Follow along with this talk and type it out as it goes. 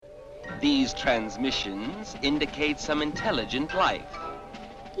These transmissions indicate some intelligent life.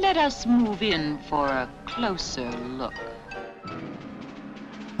 Let us move in for a closer look.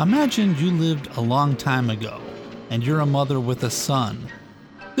 Imagine you lived a long time ago, and you're a mother with a son.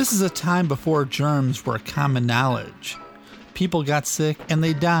 This is a time before germs were common knowledge. People got sick and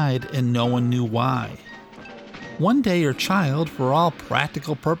they died, and no one knew why. One day your child, for all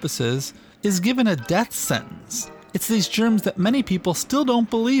practical purposes, is given a death sentence. It's these germs that many people still don't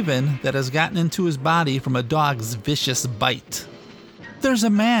believe in that has gotten into his body from a dog's vicious bite. There's a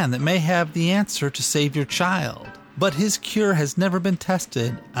man that may have the answer to save your child, but his cure has never been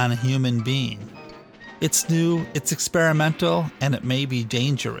tested on a human being. It's new, it's experimental, and it may be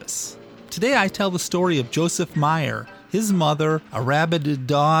dangerous. Today I tell the story of Joseph Meyer, his mother, a rabid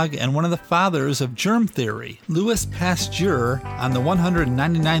dog, and one of the fathers of germ theory, Louis Pasteur, on the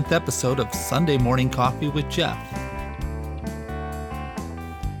 199th episode of Sunday Morning Coffee with Jeff.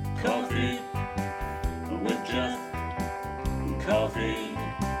 Coffee with Jeff. Coffee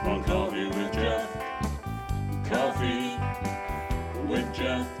on Coffee with Jeff. Coffee with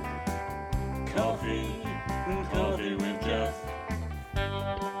Jeff. Coffee with Jeff.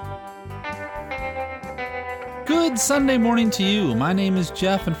 Good Sunday morning to you. My name is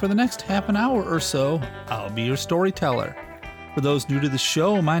Jeff, and for the next half an hour or so, I'll be your storyteller. For those new to the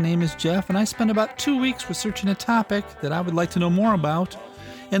show, my name is Jeff, and I spend about 2 weeks researching a topic that I would like to know more about,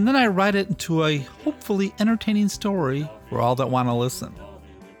 and then I write it into a hopefully entertaining story for all that want to listen.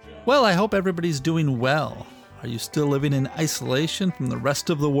 Well, I hope everybody's doing well. Are you still living in isolation from the rest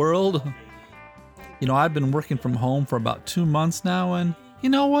of the world? You know, I've been working from home for about 2 months now, and you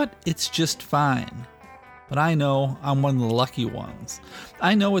know what? It's just fine. But I know I'm one of the lucky ones.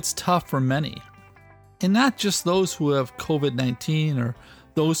 I know it's tough for many. And not just those who have COVID-19 or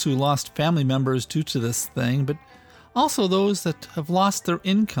those who lost family members due to this thing, but also those that have lost their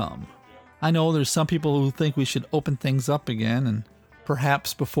income. I know there's some people who think we should open things up again, and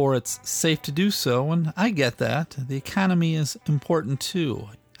perhaps before it's safe to do so, and I get that. The economy is important too.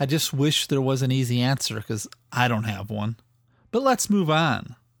 I just wish there was an easy answer, because I don't have one. But let's move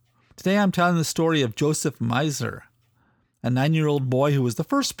on. Today I'm telling the story of Joseph Meyer, a 9-year-old boy who was the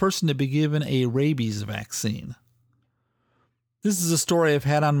first person to be given a rabies vaccine. This is a story I've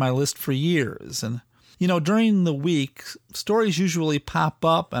had on my list for years, and you know, during the week, stories usually pop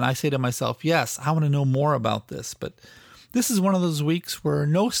up, and I say to myself, yes, I want to know more about this, but this is one of those weeks where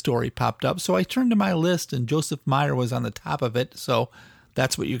no story popped up, so I turned to my list, and Joseph Meyer was on the top of it, so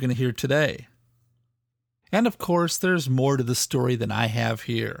that's what you're going to hear today. And of course, there's more to the story than I have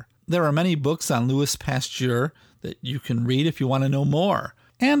here. There are many books on Louis Pasteur that you can read if you want to know more.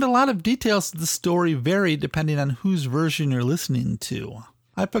 And a lot of details of the story vary depending on whose version you're listening to.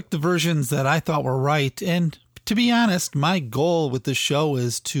 I picked the versions that I thought were right, and to be honest, my goal with the show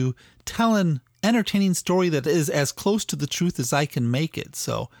is to tell an entertaining story that is as close to the truth as I can make it.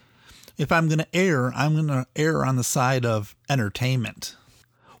 So if I'm going to err, I'm going to err on the side of entertainment.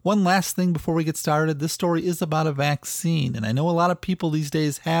 One last thing before we get started, this story is about a vaccine, and I know a lot of people these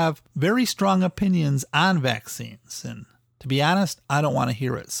days have very strong opinions on vaccines, and to be honest, I don't want to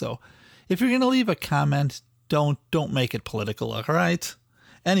hear it. So if you're going to leave a comment, don't make it political, all right?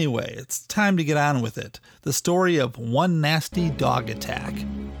 Anyway, it's time to get on with it. The story of one nasty dog attack.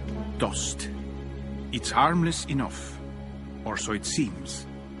 Dust. It's harmless enough, or so it seems.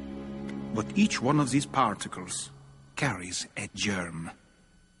 But each one of these particles carries a germ.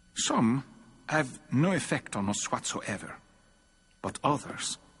 Some have no effect on us whatsoever, but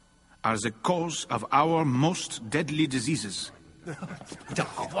others are the cause of our most deadly diseases.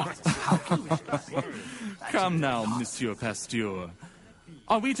 Come now, Monsieur Pasteur.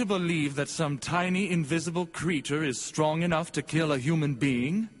 Are we to believe that some tiny invisible creature is strong enough to kill a human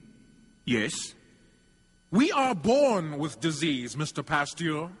being? Yes. We are born with disease, Mr.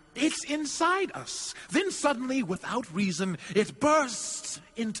 Pasteur. It's inside us. Then suddenly, without reason, it bursts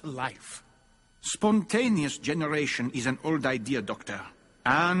into life. Spontaneous generation is an old idea, Doctor,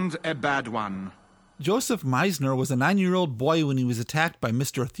 and a bad one. Joseph Meyer was a 9-year-old boy when he was attacked by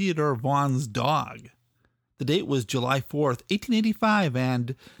Mr. Theodore Vaughn's dog. The date was July 4th, 1885,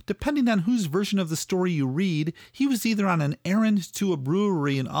 and depending on whose version of the story you read, he was either on an errand to a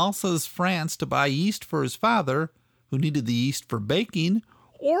brewery in Alsace, France to buy yeast for his father, who needed the yeast for baking,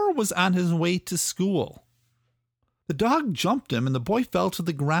 or was on his way to school. The dog jumped him and the boy fell to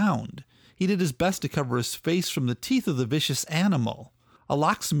the ground. He did his best to cover his face from the teeth of the vicious animal. A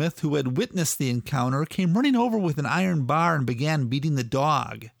locksmith who had witnessed the encounter came running over with an iron bar and began beating the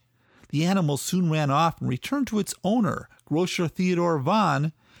dog. The animal soon ran off and returned to its owner, grocer Theodore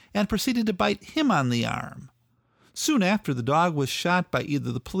Vaughan, and proceeded to bite him on the arm. Soon after, the dog was shot by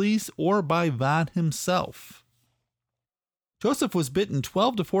either the police or by Von himself. Joseph was bitten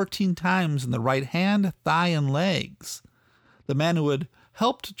 12 to 14 times in the right hand, thigh, and legs. The man who had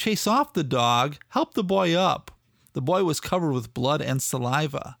helped chase off the dog helped the boy up. The boy was covered with blood and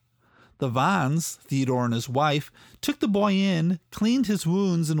saliva. The Vons, Theodore and his wife, took the boy in, cleaned his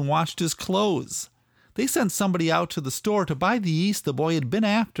wounds, and washed his clothes. They sent somebody out to the store to buy the yeast the boy had been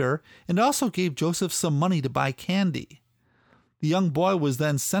after and also gave Joseph some money to buy candy. The young boy was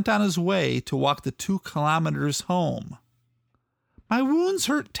then sent on his way to walk the 2 kilometers home. "My wounds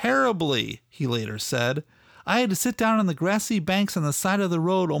hurt terribly," he later said. "I had to sit down on the grassy banks on the side of the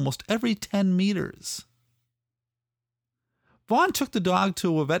road almost every 10 meters. Vaughn took the dog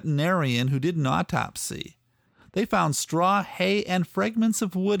to a veterinarian who did an autopsy. They found straw, hay, and fragments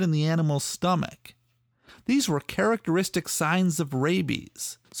of wood in the animal's stomach. These were characteristic signs of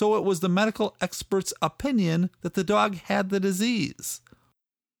rabies, so it was the medical expert's opinion that the dog had the disease.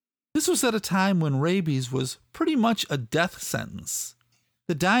 This was at a time when rabies was pretty much a death sentence.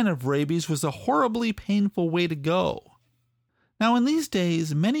 The dying of rabies was a horribly painful way to go. Now, in these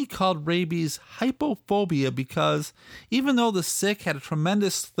days, many called rabies hypophobia because even though the sick had a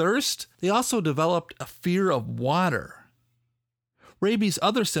tremendous thirst, they also developed a fear of water. Rabies'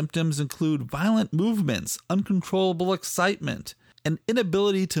 other symptoms include violent movements, uncontrollable excitement, an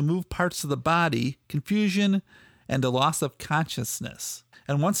inability to move parts of the body, confusion, and a loss of consciousness.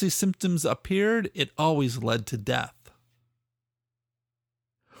 And once these symptoms appeared, it always led to death.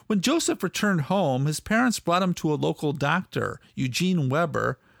 When Joseph returned home, his parents brought him to a local doctor, Eugene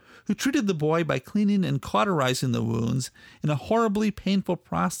Weber, who treated the boy by cleaning and cauterizing the wounds in a horribly painful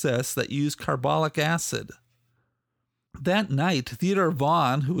process that used carbolic acid. That night, Theodore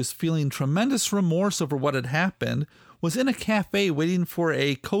Vaughn, who was feeling tremendous remorse over what had happened, was in a cafe waiting for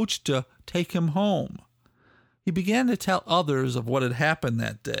a coach to take him home. He began to tell others of what had happened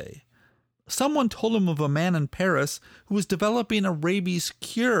that day. Someone told him of a man in Paris who was developing a rabies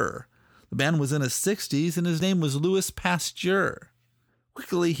cure. The man was in his 60s, and his name was Louis Pasteur.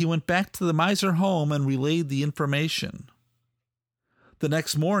 Quickly, he went back to the Miser home and relayed the information. The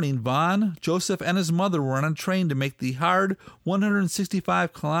next morning, Vaughn, Joseph, and his mother were on a train to make the hard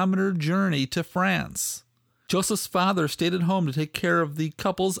 165-kilometer journey to France. Joseph's father stayed at home to take care of the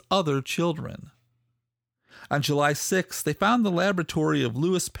couple's other children. On July 6th, they found the laboratory of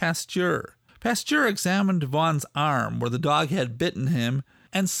Louis Pasteur. Pasteur examined Vaughn's arm where the dog had bitten him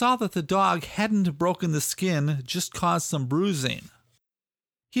and saw that the dog hadn't broken the skin, just caused some bruising.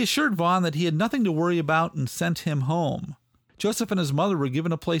 He assured Vaughn that he had nothing to worry about and sent him home. Joseph and his mother were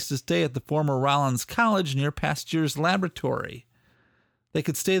given a place to stay at the former Rollins College near Pasteur's laboratory. They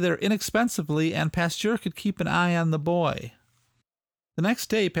could stay there inexpensively, and Pasteur could keep an eye on the boy. The next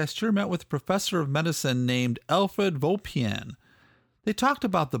day, Pasteur met with a professor of medicine named Alfred Vaupien. They talked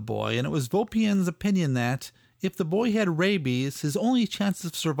about the boy, and it was Vaupien's opinion that, if the boy had rabies, his only chance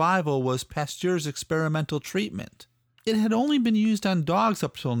of survival was Pasteur's experimental treatment. It had only been used on dogs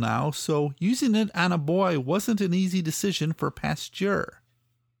up till now, so using it on a boy wasn't an easy decision for Pasteur.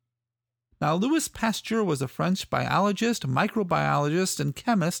 Now, Louis Pasteur was a French biologist, microbiologist, and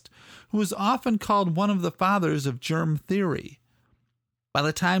chemist who was often called one of the fathers of germ theory. By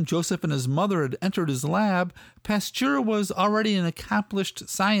the time Joseph and his mother had entered his lab, Pasteur was already an accomplished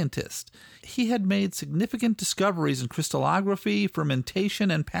scientist. He had made significant discoveries in crystallography, fermentation,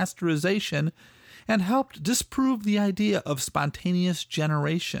 and pasteurization, and helped disprove the idea of spontaneous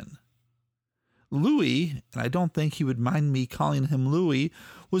generation. Louis, and I don't think he would mind me calling him Louis,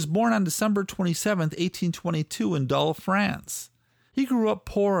 was born on December 27, 1822 in Dole, France. He grew up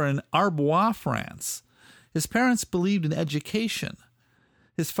poor in Arbois, France. His parents believed in education.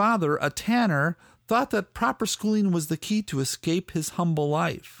 His father, a tanner, thought that proper schooling was the key to escape his humble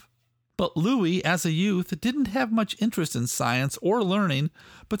life. But Louis, as a youth, didn't have much interest in science or learning,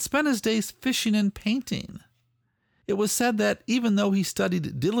 but spent his days fishing and painting. It was said that even though he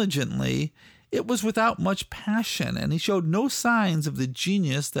studied diligently, it was without much passion, and he showed no signs of the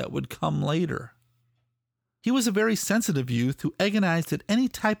genius that would come later. He was a very sensitive youth who agonized at any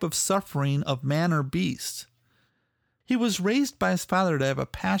type of suffering of man or beast. He was raised by his father to have a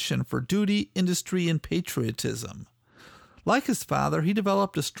passion for duty, industry, and patriotism. Like his father, he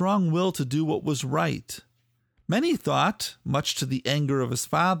developed a strong will to do what was right. Many thought, much to the anger of his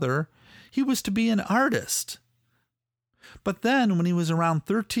father, he was to be an artist. But then, when he was around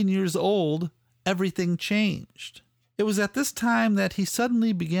 13 years old, everything changed. It was at this time that he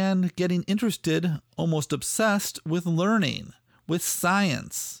suddenly began getting interested, almost obsessed, with learning, with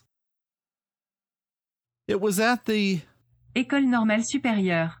science. It was at the École Normale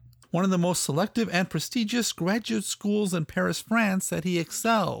Supérieure. one of the most selective and prestigious graduate schools in Paris, France, that he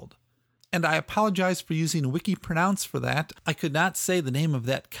excelled. And I apologize for using WikiPronounce for that. I could not say the name of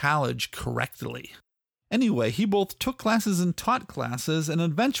that college correctly. Anyway, he both took classes and taught classes and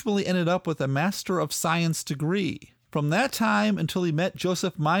eventually ended up with a Master of Science degree. From that time until he met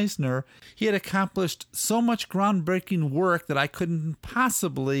Joseph Meissner, he had accomplished so much groundbreaking work that I couldn't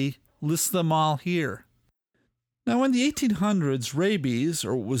possibly list them all here. Now, in the 1800s, rabies,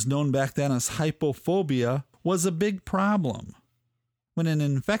 or what was known back then as hypophobia, was a big problem. When an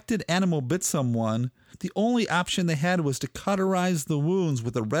infected animal bit someone, the only option they had was to cauterize the wounds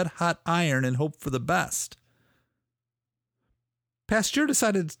with a red-hot iron and hope for the best. Pasteur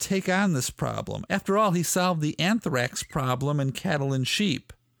decided to take on this problem. After all, he solved the anthrax problem in cattle and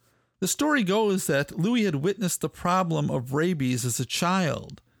sheep. The story goes that Louis had witnessed the problem of rabies as a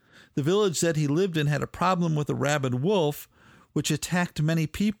child. The village that he lived in had a problem with a rabid wolf, which attacked many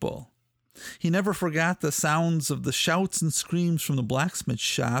people. He never forgot the sounds of the shouts and screams from the blacksmith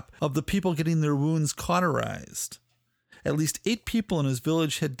shop of the people getting their wounds cauterized. At least 8 people in his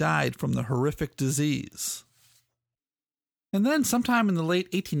village had died from the horrific disease. And then, sometime in the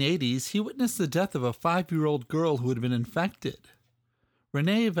late 1880s, he witnessed the death of a 5-year-old girl who had been infected.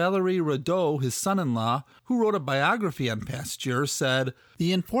 René Valery Radeau, his son-in-law, who wrote a biography on Pasteur, said,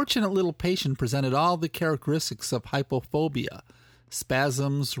 "The unfortunate little patient presented all the characteristics of hypophobia: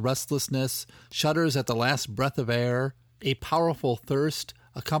 spasms, restlessness, shudders at the last breath of air, a powerful thirst,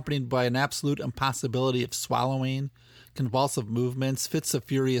 accompanied by an absolute impossibility of swallowing, convulsive movements, fits of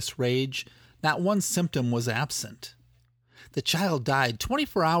furious rage. Not one symptom was absent. The child died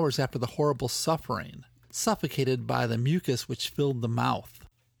 24 hours after the horrible suffering, suffocated by the mucus which filled the mouth."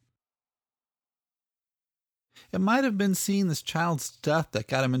 It might have been seeing this child's death that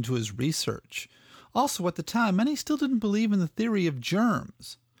got him into his research. Also, at the time, many still didn't believe in the theory of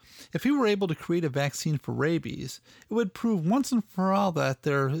germs. If he were able to create a vaccine for rabies, it would prove once and for all that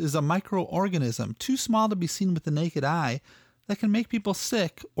there is a microorganism too small to be seen with the naked eye that can make people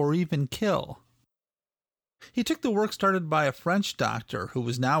sick or even kill. He took the work started by a French doctor who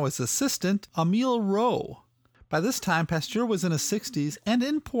was now his assistant, Émile Roux. By this time, Pasteur was in his 60s and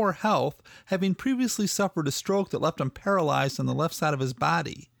in poor health, having previously suffered a stroke that left him paralyzed on the left side of his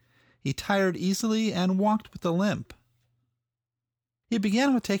body. He tired easily and walked with a limp. He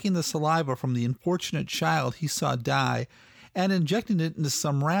began with taking the saliva from the unfortunate child he saw die and injecting it into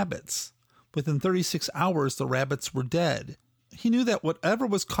some rabbits. Within 36 hours, the rabbits were dead. He knew that whatever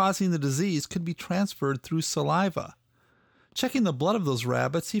was causing the disease could be transferred through saliva. Checking the blood of those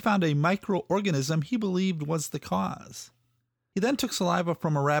rabbits, he found a microorganism he believed was the cause. He then took saliva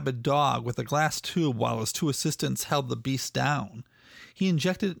from a rabid dog with a glass tube while his 2 assistants held the beast down. He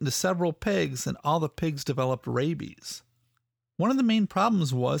injected it into several pigs, and all the pigs developed rabies. One of the main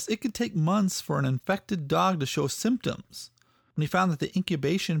problems was it could take months for an infected dog to show symptoms. When he found that the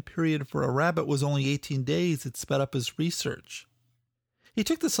incubation period for a rabbit was only 18 days, it sped up his research. He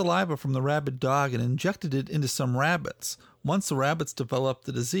took the saliva from the rabid dog and injected it into some rabbits. Once the rabbits developed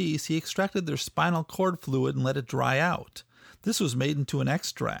the disease, he extracted their spinal cord fluid and let it dry out. This was made into an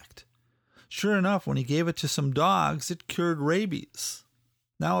extract. Sure enough, when he gave it to some dogs, it cured rabies.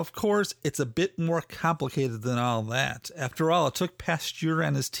 Now, of course, it's a bit more complicated than all that. After all, it took Pasteur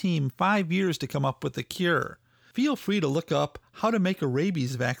and his team 5 years to come up with a cure. Feel free to look up how to make a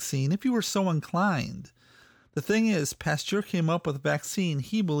rabies vaccine if you were so inclined. The thing is, Pasteur came up with a vaccine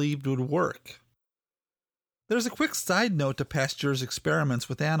he believed would work. There's a quick side note to Pasteur's experiments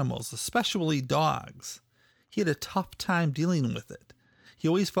with animals, especially dogs. He had a tough time dealing with it. He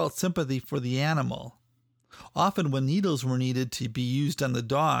always felt sympathy for the animal. Often when needles were needed to be used on the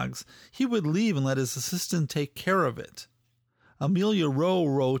dogs, he would leave and let his assistant take care of it. Amelia Rowe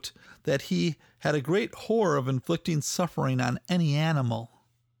wrote that he had a great horror of inflicting suffering on any animal.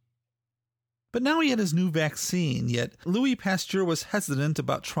 But now he had his new vaccine, yet Louis Pasteur was hesitant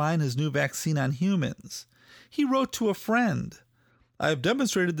about trying his new vaccine on humans. He wrote to a friend, "I have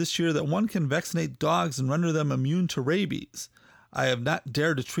demonstrated this year that one can vaccinate dogs and render them immune to rabies. I have not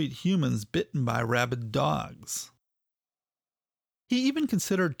dared to treat humans bitten by rabid dogs." He even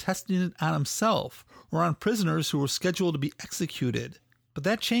considered testing it on himself or on prisoners who were scheduled to be executed. But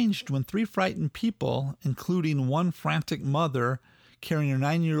that changed when 3 frightened people, including one frantic mother carrying her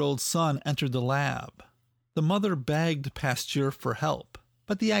 9-year-old son, entered the lab. The mother begged Pasteur for help,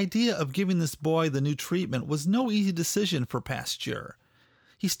 but the idea of giving this boy the new treatment was no easy decision for Pasteur.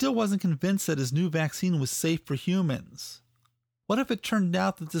 He still wasn't convinced that his new vaccine was safe for humans. What if it turned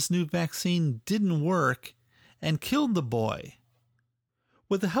out that this new vaccine didn't work and killed the boy?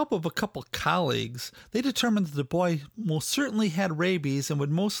 With the help of a couple colleagues, they determined that the boy most certainly had rabies and would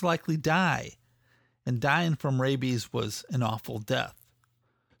most likely die. And dying from rabies was an awful death.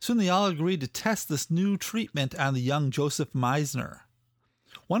 Soon they all agreed to test this new treatment on the young Joseph Meisner.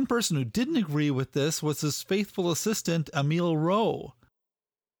 One person who didn't agree with this was his faithful assistant, Emil Rowe.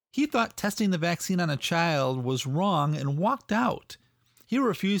 He thought testing the vaccine on a child was wrong and walked out. He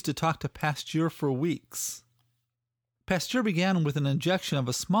refused to talk to Pasteur for weeks. Pasteur began with an injection of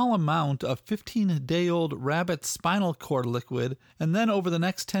a small amount of 15-day-old rabbit spinal cord liquid, and then over the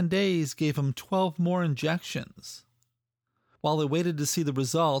next 10 days gave him 12 more injections. While they waited to see the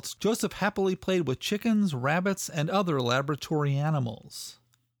results, Joseph happily played with chickens, rabbits, and other laboratory animals.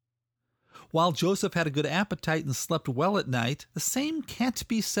 While Joseph had a good appetite and slept well at night, the same can't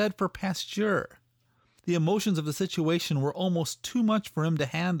be said for Pasteur. The emotions of the situation were almost too much for him to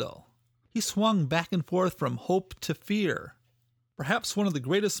handle. He swung back and forth from hope to fear. "Perhaps one of the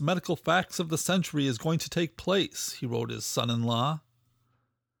greatest medical facts of the century is going to take place," he wrote his son-in-law.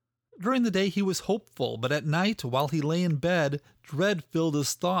 During the day he was hopeful, but at night, while he lay in bed, dread filled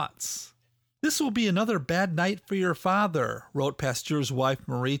his thoughts. "This will be another bad night for your father," wrote Pasteur's wife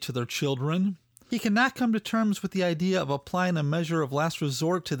Marie to their children. "He cannot come to terms with the idea of applying a measure of last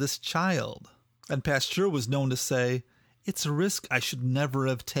resort to this child." And Pasteur was known to say, "It's a risk I should never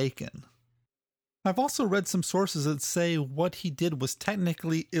have taken." I've also read some sources that say what he did was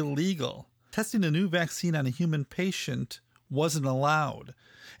technically illegal. Testing a new vaccine on a human patient wasn't allowed.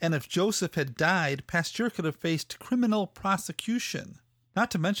 And if Joseph had died, Pasteur could have faced criminal prosecution. Not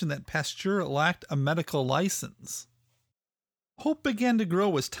to mention that Pasteur lacked a medical license. Hope began to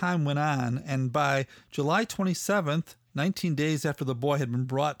grow as time went on, and by July 27th, 19 days after the boy had been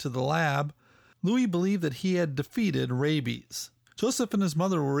brought to the lab, Louis believed that he had defeated rabies. Joseph and his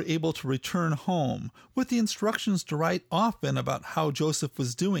mother were able to return home, with the instructions to write often about how Joseph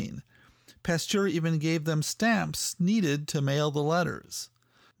was doing. Pasteur even gave them stamps needed to mail the letters.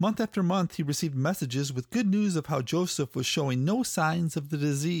 Month after month, he received messages with good news of how Joseph was showing no signs of the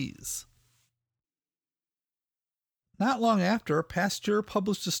disease. Not long after, Pasteur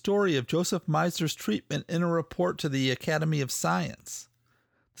published a story of Joseph Meisner's treatment in a report to the Academy of Science.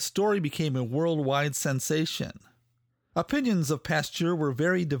 The story became a worldwide sensation. Opinions of Pasteur were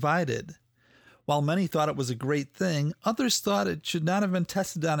very divided. While many thought it was a great thing, others thought it should not have been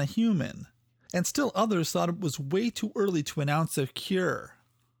tested on a human, and still others thought it was way too early to announce a cure.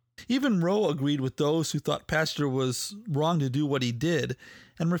 Even Rowe agreed with those who thought Pasteur was wrong to do what he did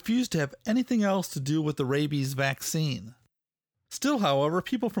and refused to have anything else to do with the rabies vaccine. Still, however,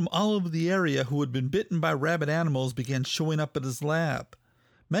 people from all over the area who had been bitten by rabid animals began showing up at his lab,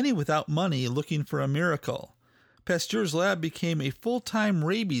 many without money looking for a miracle. Pasteur's lab became a full-time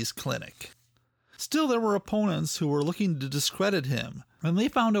rabies clinic. Still, there were opponents who were looking to discredit him, and they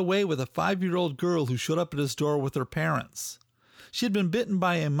found a way with a 5-year-old girl who showed up at his door with her parents. She had been bitten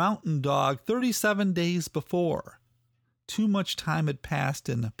by a mountain dog 37 days before. Too much time had passed,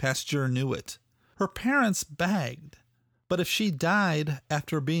 and Pasteur knew it. Her parents begged, but if she died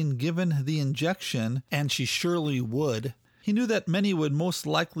after being given the injection, and she surely would, he knew that many would most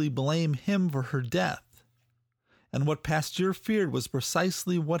likely blame him for her death. And what Pasteur feared was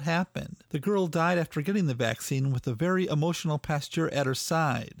precisely what happened. The girl died after getting the vaccine with a very emotional Pasteur at her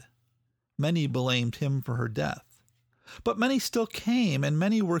side. Many blamed him for her death. But many still came, and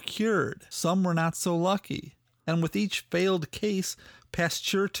many were cured. Some were not so lucky. And with each failed case,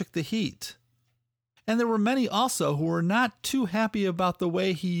 Pasteur took the heat. And there were many also who were not too happy about the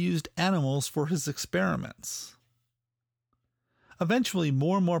way he used animals for his experiments. Eventually,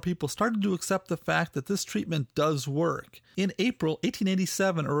 more and more people started to accept the fact that this treatment does work. In April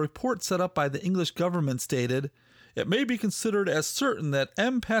 1887, a report set up by the English government stated, "It may be considered as certain that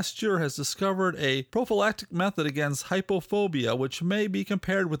M. Pasteur has discovered a prophylactic method against hypophobia which may be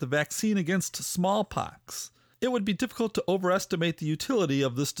compared with the vaccine against smallpox. It would be difficult to overestimate the utility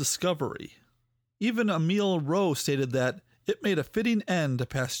of this discovery." Even Emil Rowe stated that it made a fitting end to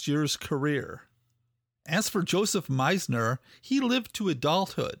Pasteur's career. As for Joseph Meisner, he lived to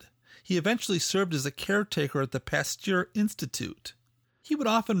adulthood. He eventually served as a caretaker at the Pasteur Institute. He would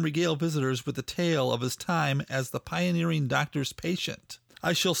often regale visitors with the tale of his time as the pioneering doctor's patient.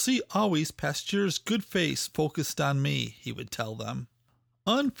 "I shall see always Pasteur's good face focused on me," he would tell them.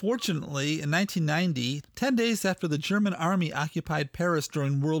 Unfortunately, in 1990, 10 days after the German army occupied Paris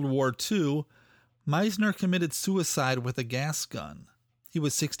during World War II, Meisner committed suicide with a gas gun. He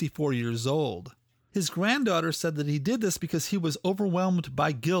was 64 years old. His granddaughter said that he did this because he was overwhelmed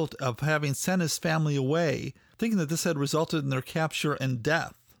by guilt of having sent his family away, thinking that this had resulted in their capture and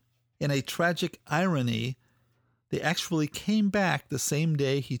death. In a tragic irony, They actually came back the same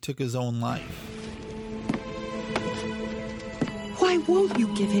day he took his own life. Why won't you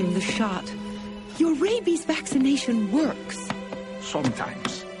give him the shot? Your rabies vaccination works.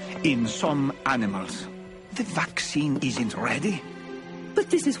 Sometimes, in some animals, the vaccine isn't ready. But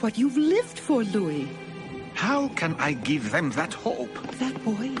this is what you've lived for, Louis. How can I give them that hope? That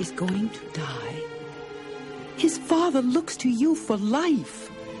boy is going to die. His father looks to you for life,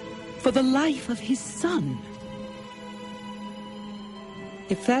 for the life of his son.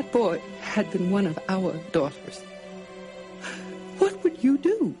 If that boy had been one of our daughters, what would you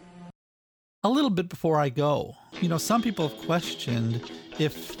do? A little bit before I go, some people have questioned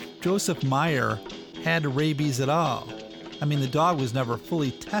if Joseph Meyer had rabies at all. I mean, the dog was never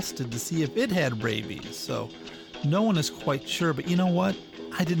fully tested to see if it had rabies, so no one is quite sure. But you know what?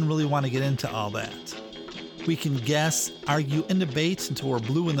 I didn't really want to get into all that. We can guess, argue, and debate until we're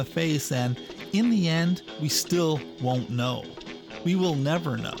blue in the face, and in the end, we still won't know. We will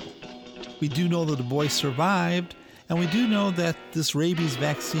never know. We do know that the boy survived, and we do know that this rabies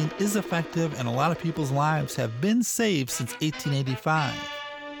vaccine is effective and a lot of people's lives have been saved since 1885.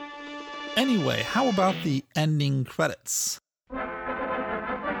 Anyway, how about the ending credits?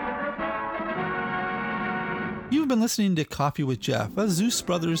 You've been listening to Coffee with Jeff, a Zeus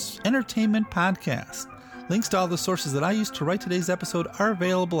Brothers entertainment podcast. Links to all the sources that I used to write today's episode are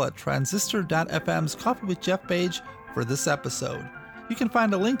available at transistor.fm's Coffee with Jeff page for this episode. You can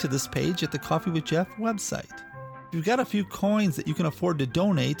find a link to this page at the Coffee with Jeff website. If you've got a few coins that you can afford to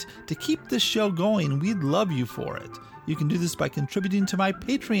donate to keep this show going, we'd love you for it. You can do this by contributing to my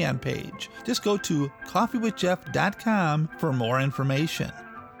Patreon page. Just go to coffeewithjeff.com for more information.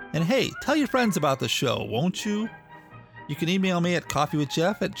 And hey, tell your friends about the show, won't you? You can email me at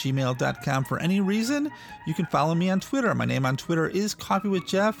coffeewithjeff@gmail.com for any reason. You can follow me on Twitter. My name on Twitter is Coffee with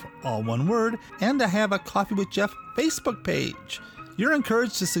Jeff, all one word, and I have a Coffee with Jeff Facebook page. You're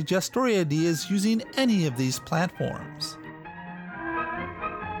encouraged to suggest story ideas using any of these platforms.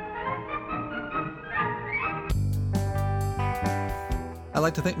 I'd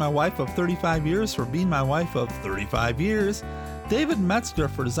like to thank my wife of 35 years for being my wife of 35 years, David Metzger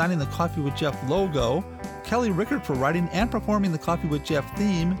for designing the Coffee with Jeff logo, Kelly Rickard for writing and performing the Coffee with Jeff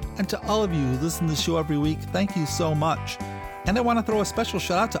theme, and to all of you who listen to the show every week, thank you so much. And I want to throw a special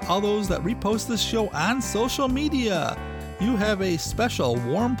shout out to all those that repost this show on social media. You have a special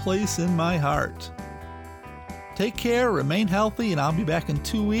warm place in my heart. Take care, remain healthy, and I'll be back in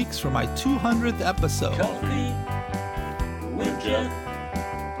 2 weeks for my 200th episode. Coffee with Jeff.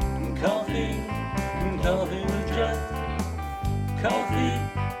 Coffee with Jeff. Coffee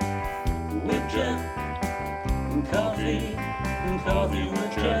with Jeff. Coffee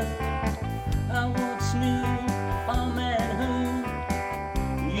with Jeff. I once knew a man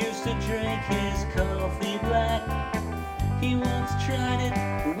who used to drink his coffee black. He once tried it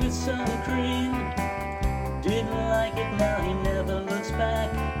with some cream. Didn't like it, now he never looks back.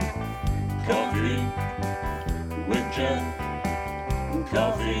 Coffee with Jeff.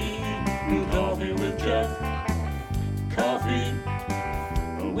 Coffee with Jeff. Coffee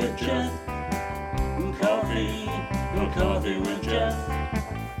with Jeff. Coffee with Jeff.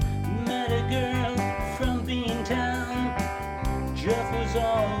 Met a girl from Beantown. Jeff was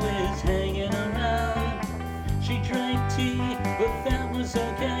always hanging around. She drank tea, but that was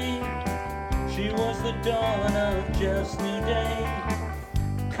okay. She was the dawn of Jeff's new day.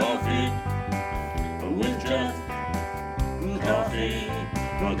 Coffee with Jeff.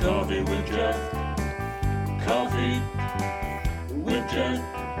 Coffee with Jeff. Coffee with Jeff.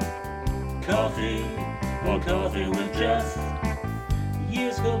 Coffee with Jeff.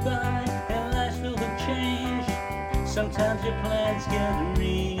 Years go by and life's filled with change. Sometimes your plans get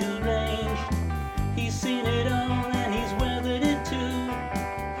rearranged. He's seen it all and he's weathered it too.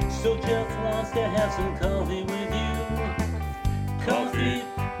 So Jeff wants to have some coffee